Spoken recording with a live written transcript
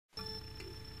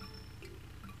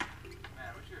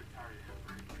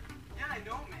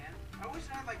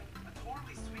have like a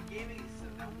totally sweet gaming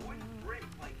system that wouldn't break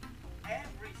like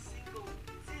every single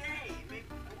day. Maybe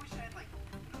I wish I had like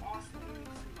an awesome gaming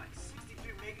system like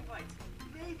 63 megabytes,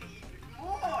 maybe even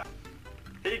more.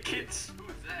 Hey kids!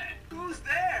 Who's that? Who's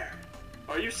there?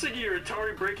 Are you sick of your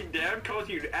Atari breaking down,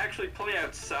 causing you to actually play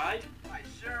outside? I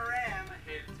sure am. I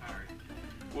hate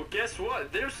Atari. Well, guess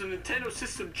what? There's a Nintendo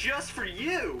system just for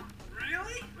you!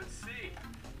 Really? Let's see.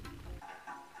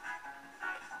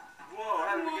 Whoa,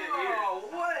 how did we get here?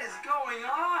 Whoa, what is going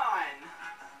on?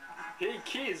 Hey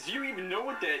kids, you even know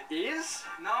what that is?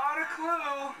 Not a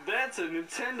clue. That's a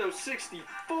Nintendo 64!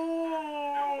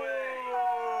 No way.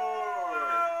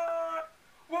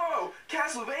 Whoa,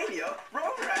 Castlevania,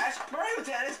 Road Rash, Mario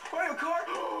Tennis, Mario Kart,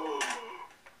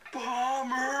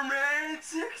 Bomberman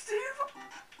 64.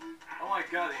 Oh my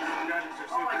god, these graphics are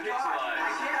Oh super my god, pixelized.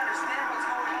 I can't understand what's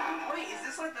going on. Wait, is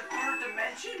this like the third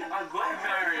dimension? I love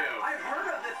Mario. I've heard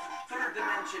of the third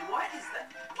dimension. What is that?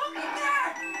 Look at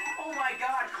that! Oh my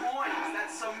god, coins.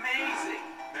 That's amazing.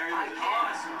 Mario I is can't.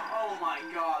 awesome. Oh my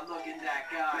god, look at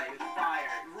that guy with fire.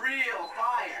 Real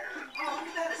fire. Oh, look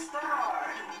at that, a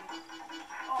star.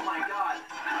 Oh my god.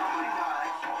 Oh my god.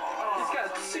 It's got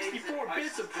it's amazing. 64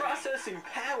 bits of processing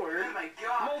power, Oh my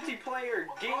god. multiplayer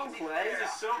gameplay, This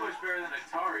is so much better than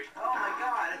Atari. Oh my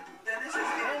god. Then this is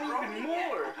and broken. even more